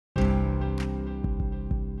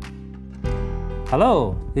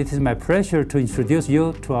Hello, it is my pleasure to introduce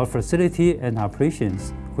you to our facility and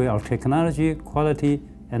operations, where our technology, quality,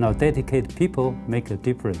 and our dedicated people make a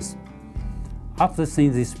difference. After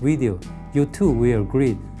seeing this video, you too will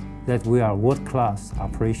agree that we are world-class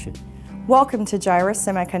operation. Welcome to Jireh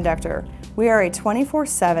Semiconductor. We are a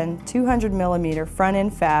 24/7, 200mm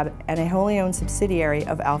front-end fab and a wholly owned subsidiary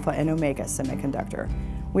of Alpha and Omega Semiconductor.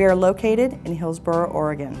 We are located in Hillsboro,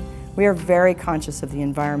 Oregon. We are very conscious of the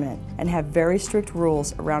environment and have very strict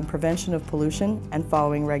rules around prevention of pollution and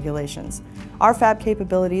following regulations. Our fab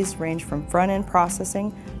capabilities range from front-end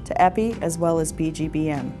processing to EPI as well as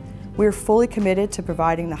BGBM. We are fully committed to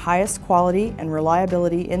providing the highest quality and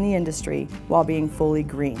reliability in the industry while being fully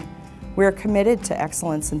green. We are committed to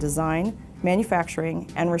excellence in design, manufacturing,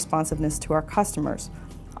 and responsiveness to our customers.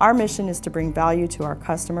 Our mission is to bring value to our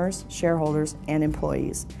customers, shareholders, and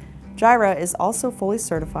employees. Jireh is also fully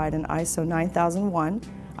certified in ISO 9001,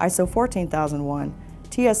 ISO 14001,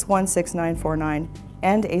 TS 16949,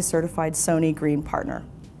 and a certified Sony Green Partner.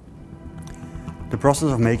 The process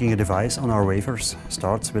of making a device on our wafers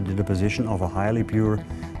starts with the deposition of a highly pure,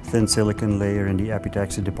 thin silicon layer in the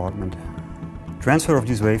epitaxy department. Transfer of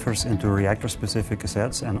these wafers into reactor-specific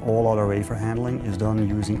cassettes and all other wafer handling is done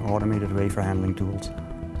using automated wafer handling tools.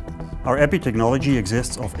 Our EPI technology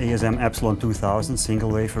exists of ASM Epsilon 2000 single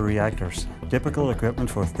wafer reactors, typical equipment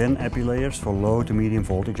for thin EPI layers for low to medium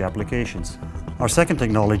voltage applications. Our second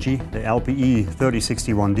technology, the LPE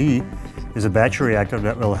 3061D, is a batch reactor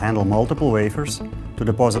that will handle multiple wafers to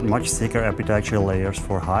deposit much thicker epitaxial layers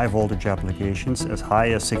for high voltage applications as high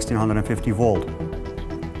as 1650 volt.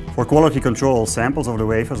 For quality control, samples of the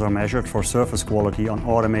wafers are measured for surface quality on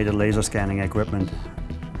automated laser scanning equipment.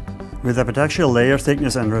 With epitaxial layer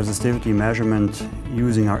thickness and resistivity measurement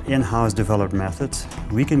using our in-house developed methods,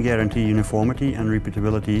 we can guarantee uniformity and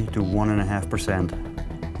repeatability to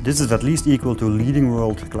 1.5%. This is at least equal to leading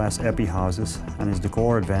world-class EPI houses and is the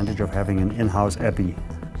core advantage of having an in-house EPI.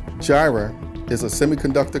 Jireh is a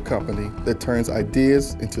semiconductor company that turns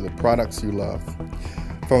ideas into the products you love.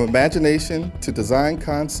 From imagination to design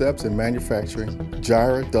concepts and manufacturing,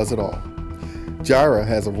 Jireh does it all. Jireh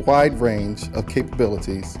has a wide range of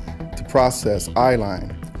capabilities to process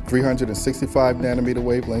I-line, 365 nanometer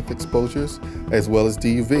wavelength exposures, as well as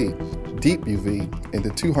DUV, deep UV, in the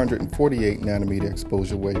 248 nanometer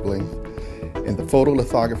exposure wavelength in the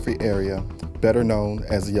photolithography area, better known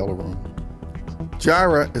as the yellow room.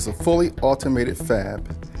 Jireh is a fully automated fab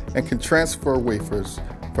and can transfer wafers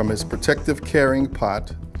from its protective carrying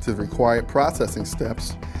pot to the required processing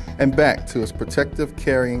steps and back to its protective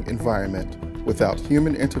carrying environment without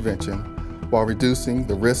human intervention, while reducing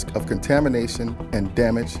the risk of contamination and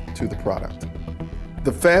damage to the product.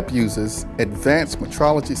 The fab uses advanced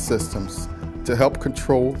metrology systems to help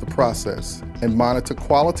control the process and monitor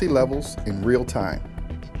quality levels in real time.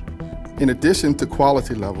 In addition to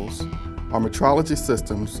quality levels, our metrology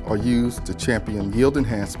systems are used to champion yield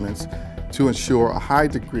enhancements to ensure a high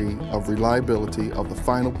degree of reliability of the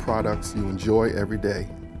final products you enjoy every day.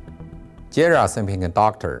 Jireh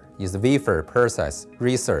Semiconductor is the wafer process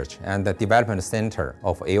research and development center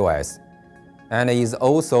of AOS, and is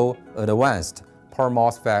also advanced power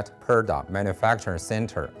MOSFET product manufacturing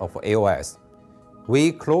center of AOS.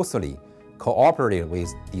 We closely cooperate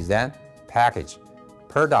with design, package,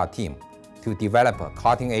 product team to develop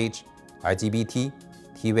cutting-edge IGBT,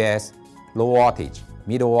 TVS, low voltage,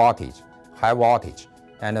 middle voltage, high voltage,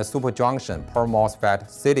 and super junction power MOSFET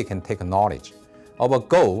silicon technology. Our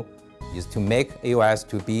goal is to make AOS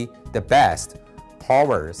to be the best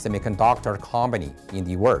power semiconductor company in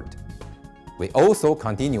the world. We also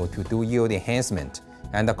continue to do yield enhancement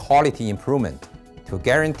and quality improvement to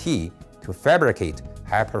guarantee to fabricate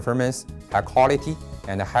high performance, high quality,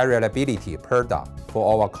 and high reliability product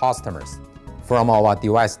for our customers. From our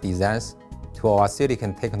device designs to our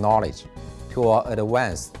silicon technology to our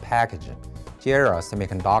advanced packaging, Jireh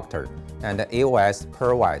Semiconductor and AOS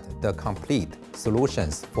provide the complete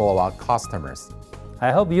solutions for our customers.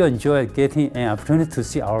 I hope you enjoyed getting an opportunity to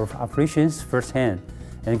see our operations firsthand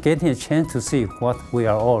and getting a chance to see what we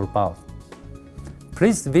are all about.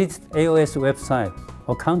 Please visit AOS website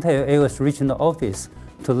or contact AOS regional office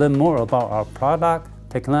to learn more about our product,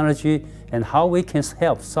 technology, and how we can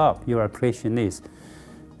help solve your application needs.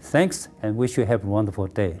 Thanks, and wish you have a wonderful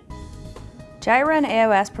day. Jireh and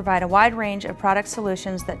AOS provide a wide range of product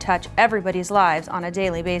solutions that touch everybody's lives on a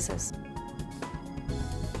daily basis.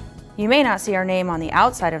 You may not see our name on the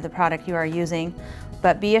outside of the product you are using,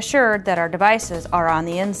 but be assured that our devices are on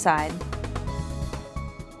the inside.